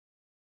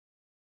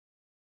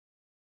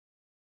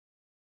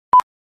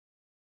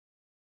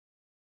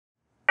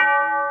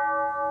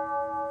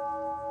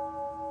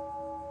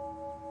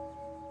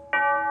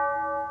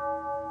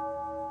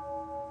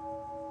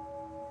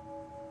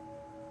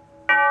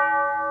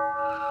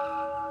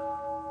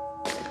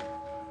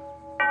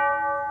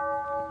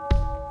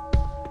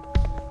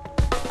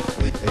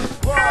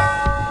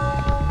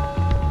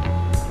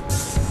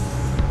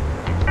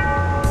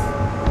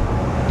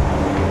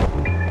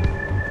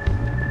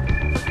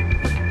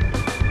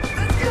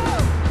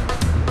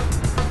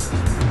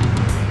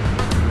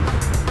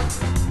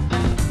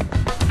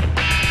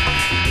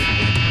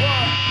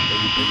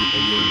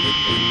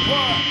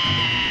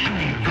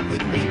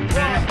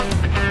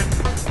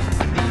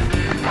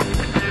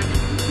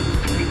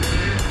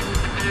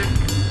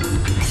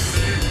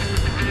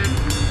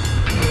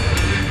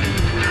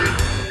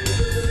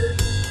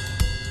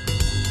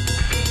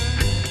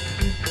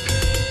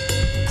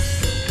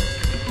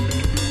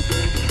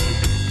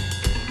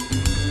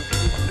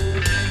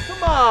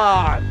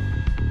on!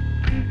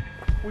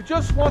 We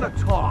just want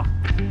to talk.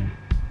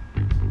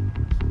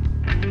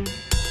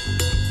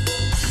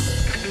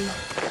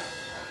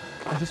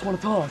 I just want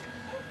to talk.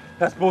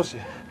 That's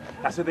bullshit.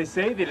 That's what they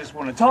say. They just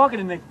want to talk and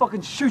then they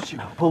fucking shoot you.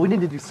 But we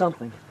need to do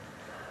something.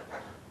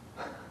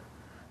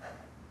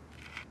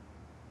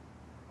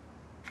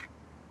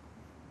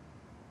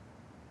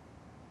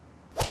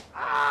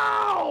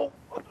 Ow!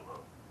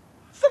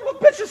 Son of a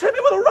bitch just hit me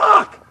with a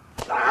rock!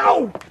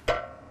 Ow!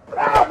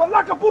 Ow!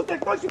 Malaca puta,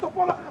 estoy si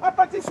topola,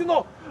 Patsy, si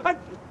no.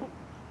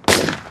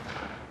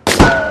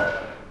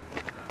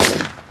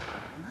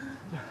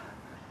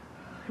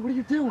 What are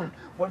you doing?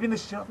 Wiping the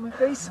shit off my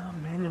face? Oh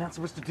man, you're not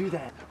supposed to do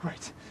that.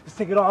 Right. Let's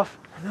take it off.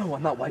 No,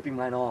 I'm not wiping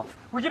mine off.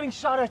 We're getting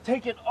shot at.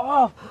 Take it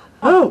off.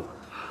 No!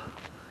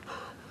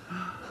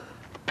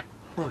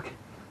 Look,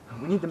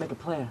 we need to make a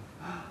plan.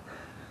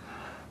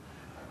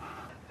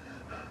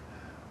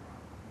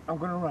 I'm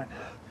gonna run.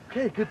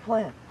 Okay, good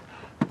plan.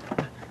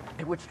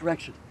 Hey, which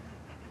direction?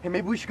 Hey,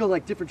 maybe we should go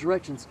like different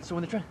directions. So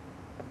when they're trying...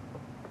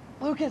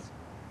 Lucas!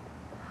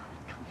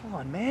 Come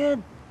on,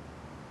 man.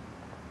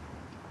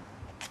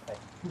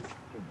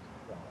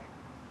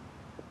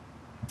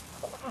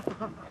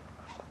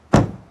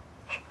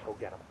 Go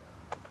get him.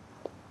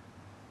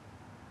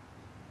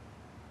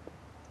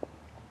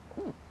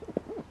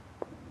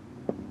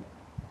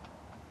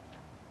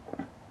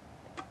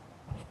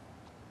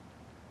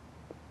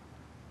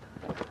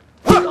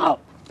 Oh!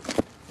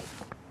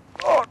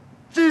 Oh,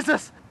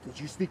 Jesus! Did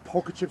you sneak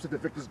poker chips at the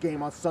Victor's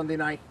game on Sunday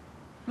night?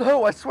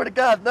 No, I swear to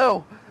God,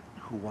 no.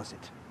 Who was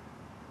it?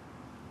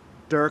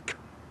 Dirk?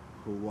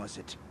 Who was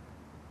it?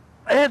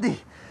 Andy!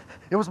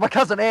 It was my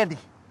cousin Andy.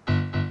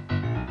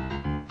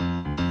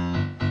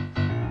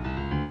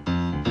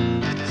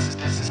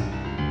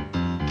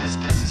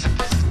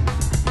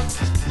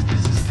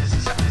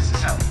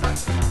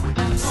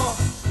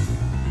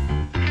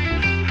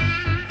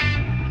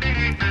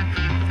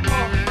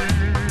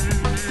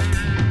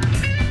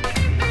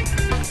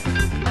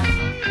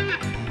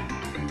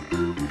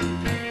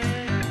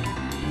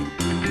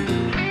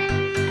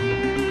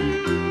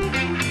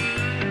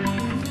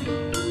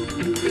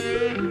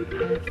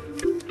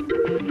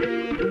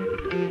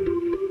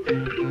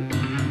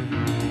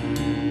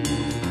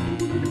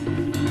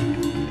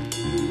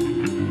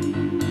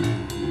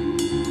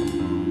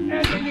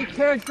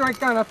 Can't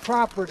drink on a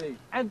property,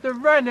 and the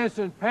rent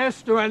isn't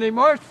passed through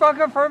anymore. It's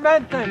fucking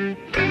fermenting.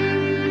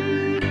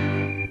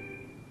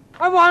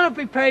 I want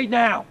to be paid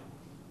now.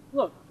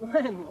 Look,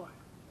 landlord,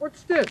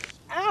 what's this?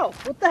 Ow!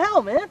 What the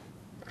hell, man?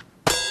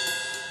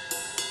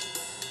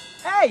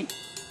 Hey!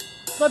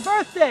 It's my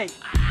birthday!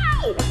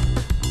 Ow!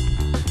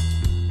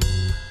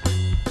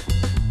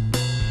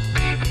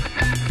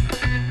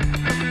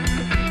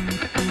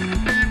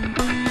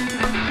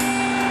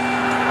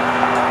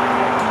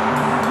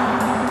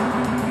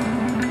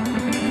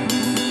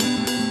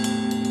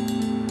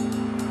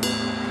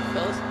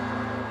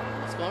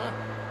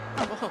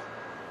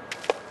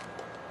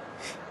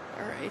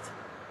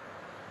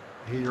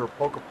 I hear you're a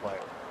poker player.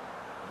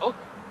 Oh,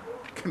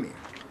 Come here.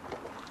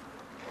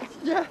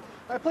 Yeah,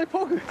 I play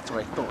poker. That's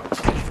what I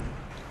thought.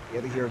 You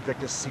ever hear of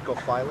Victor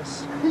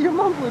Psychophilus? You're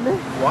mumbling, man.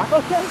 What?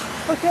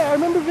 Okay, I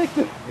remember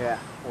Victor. Yeah.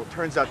 Well, it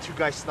turns out two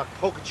guys snuck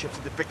poker chips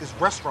into Victor's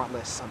restaurant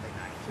last Sunday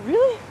night.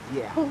 Really?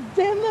 Yeah. Oh,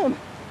 damn them.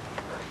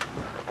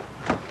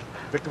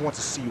 Victor wants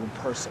to see you in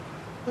person.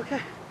 Okay.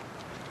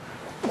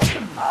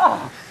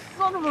 oh,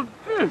 son of a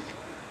bitch.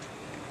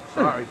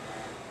 Sorry.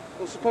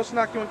 We're supposed to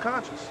knock you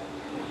unconscious.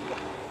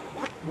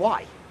 What?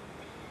 Why?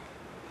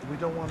 We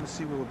don't want him to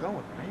see where we're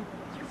going, right?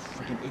 You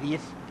freaking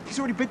idiot. He's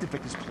already been to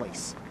Victor's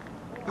place.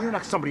 You don't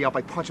knock somebody out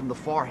by punching him in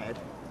the forehead.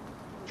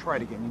 Try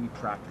it again. You need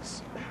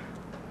practice.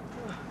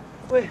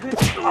 Wait.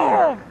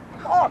 Oh,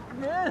 fuck,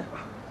 man.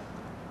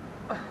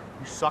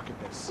 You suck at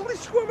this.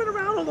 Somebody's swimming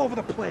around all over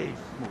the place.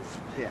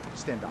 Move. Yeah,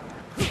 stand up.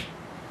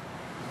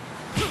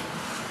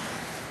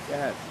 Go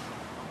ahead.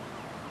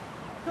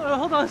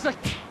 Hold on a sec.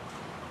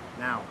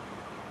 Now.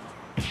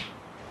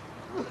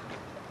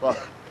 Look.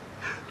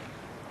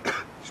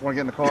 Just want to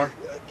get in the car?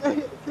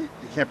 You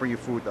can't bring your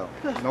food, though.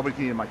 Nobody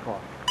can eat in my car.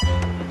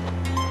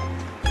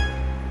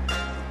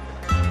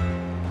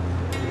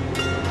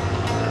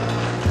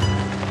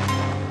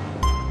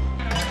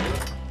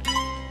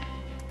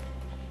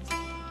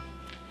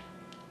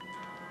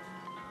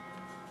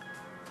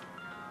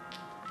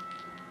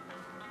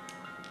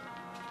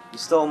 You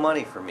stole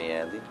money from me,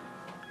 Andy.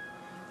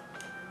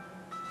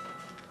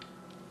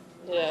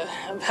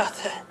 Yeah, about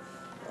that.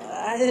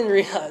 I didn't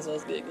realize I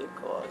was gonna get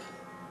caught.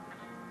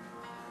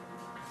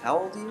 How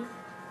old are you?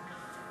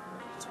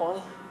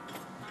 20?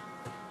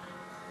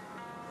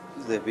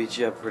 They beat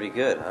you up pretty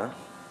good, huh?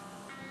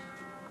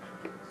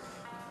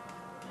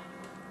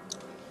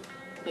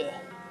 Yeah.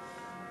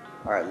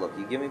 Alright, look,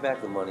 you give me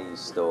back the money you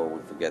stole,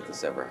 we forget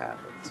this ever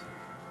happened.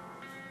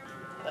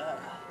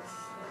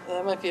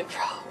 That might be a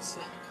problem,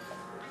 see.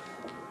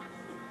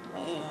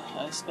 Yeah,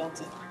 I spent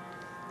it.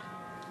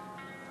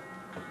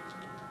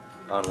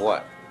 On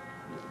what?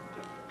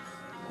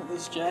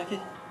 This jacket?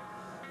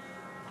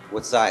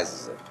 What size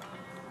is it?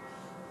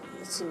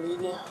 to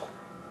meet you.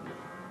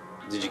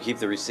 Did you keep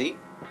the receipt?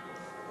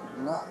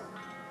 No.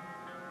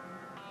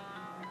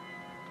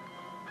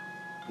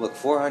 Look,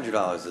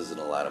 $400 isn't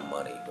a lot of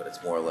money, but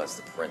it's more or less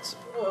the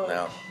principle.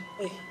 Now,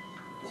 Hey,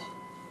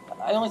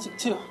 I only took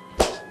 2.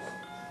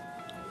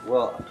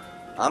 well,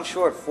 I'm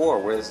short 4.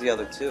 Where's the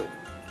other 2?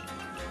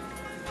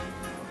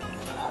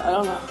 I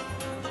don't know.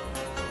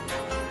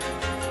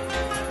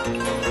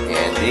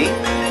 Andy?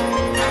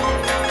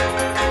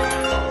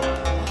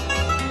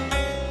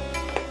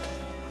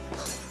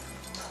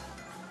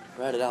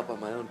 Ratted out by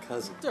my own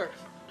cousin. Dirk.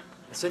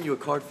 I sent you a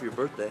card for your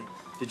birthday.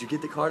 Did you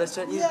get the card I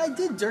sent you? Yeah, I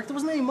did, Dirk. There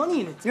wasn't any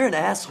money in it. You're an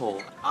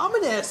asshole. I'm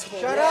an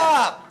asshole. Shut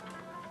up!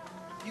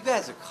 You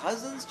guys are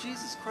cousins?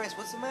 Jesus Christ,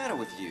 what's the matter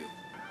with you?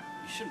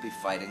 You shouldn't be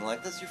fighting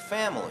like this. You're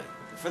family.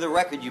 And for the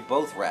record, you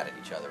both ratted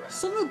each other out.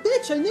 Son of a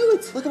bitch, I knew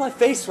it. Look at my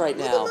face right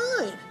now. Look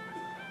at mine.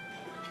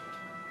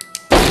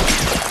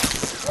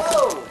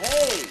 Whoa,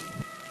 hey!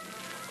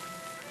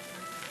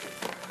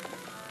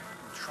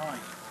 I'm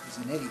trying. He's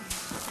an idiot.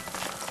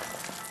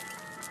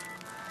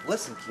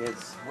 Listen,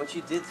 kids, what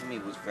you did to me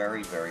was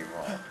very, very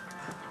wrong.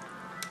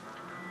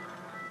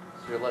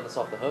 So you're letting us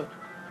off the hook?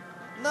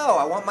 No,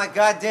 I want my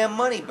goddamn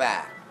money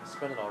back. I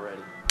spent it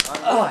already. On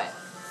what?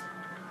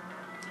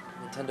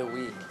 Nintendo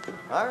Wii.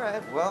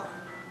 Alright, well,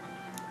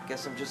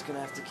 guess I'm just gonna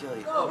have to kill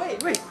you. Oh,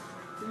 wait.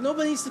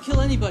 Nobody needs to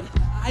kill anybody.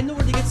 I know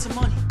where to get some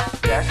money.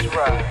 That's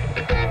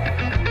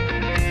right.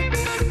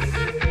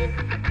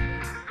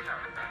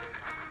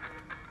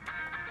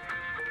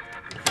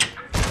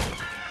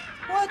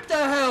 What the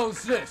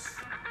hell's this?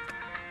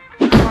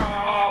 Did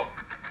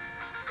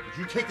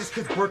you take this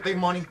kid's birthday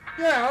money?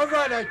 Yeah, all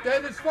right, I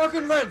did. It's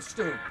fucking rent's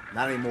due.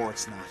 Not anymore,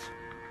 it's not.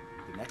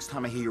 The next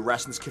time I hear you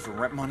harassing this kid for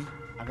rent money,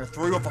 I'm gonna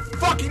throw you off a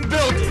fucking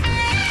building!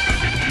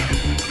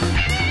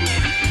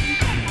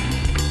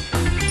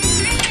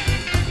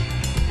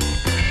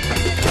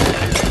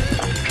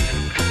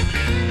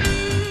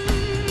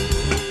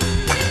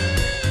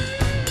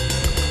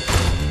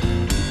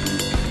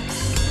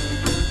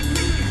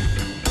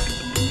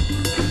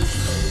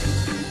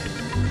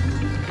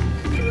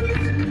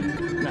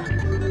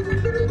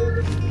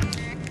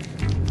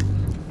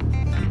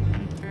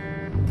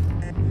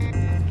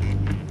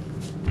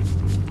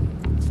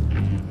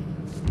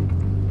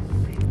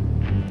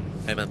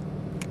 Hey, man.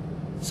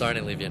 Sorry I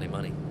didn't leave you any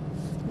money.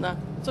 Nah,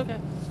 it's okay.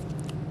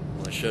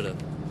 Well, I should have.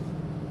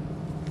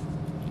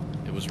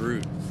 It was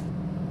rude.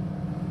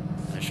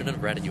 I shouldn't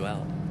have ratted you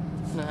out.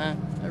 Nah,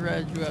 I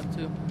ratted you out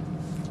too.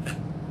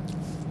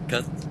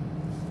 Cousins?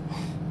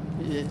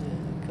 Yeah,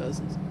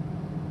 cousins.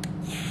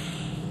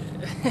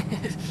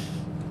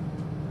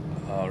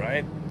 All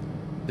right.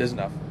 There's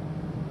enough.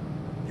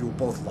 You were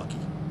both lucky.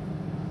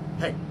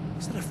 Hey,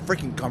 is that a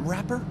freaking gum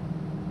wrapper?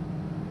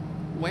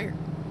 Where?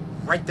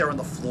 Right there on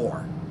the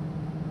floor.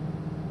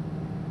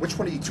 Which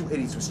one of you two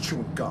idiots was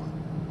chewing gum?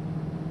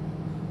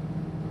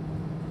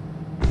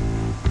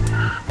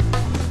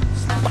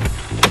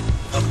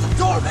 Open the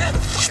door, man!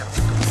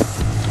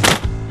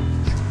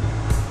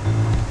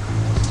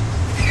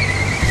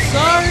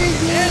 Sorry,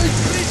 dude.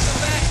 Please come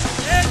back.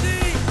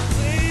 Andy,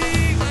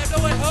 please,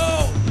 I'm going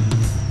home.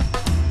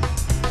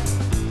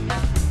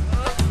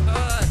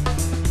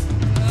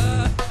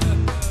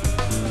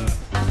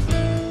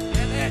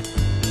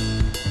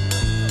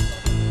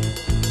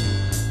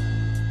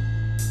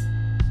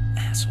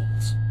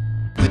 Assholes.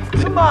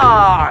 Come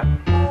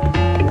on!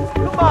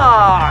 Come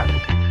on!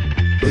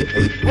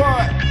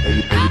 What?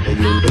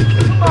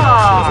 Come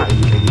on!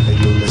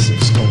 Listen,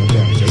 it's going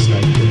down just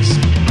like this.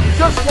 We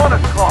just want to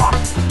talk.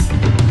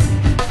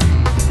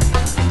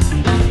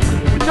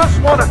 We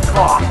just want to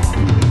talk.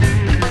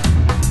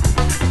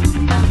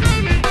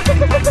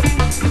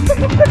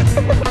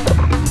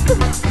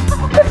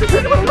 This is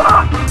a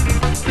rock!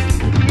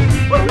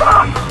 A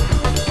rock!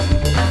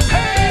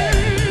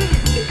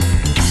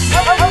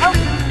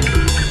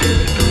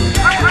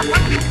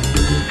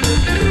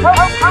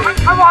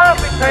 I want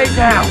to be paid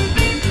down.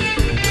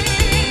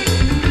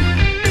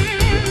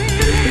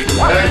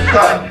 And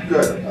cut.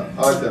 Good. I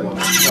like that one. All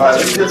right,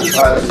 let's get this.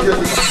 All right, let's get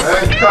this.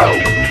 And cut.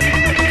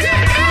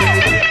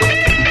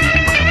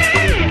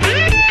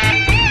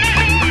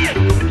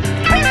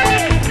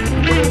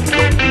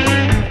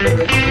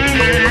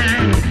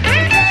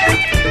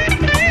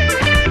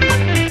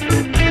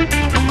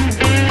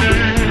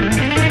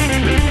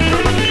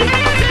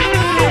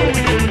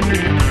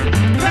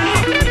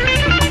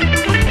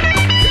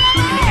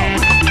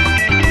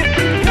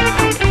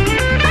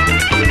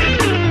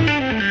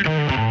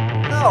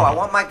 No, I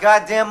want my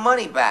goddamn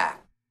money back.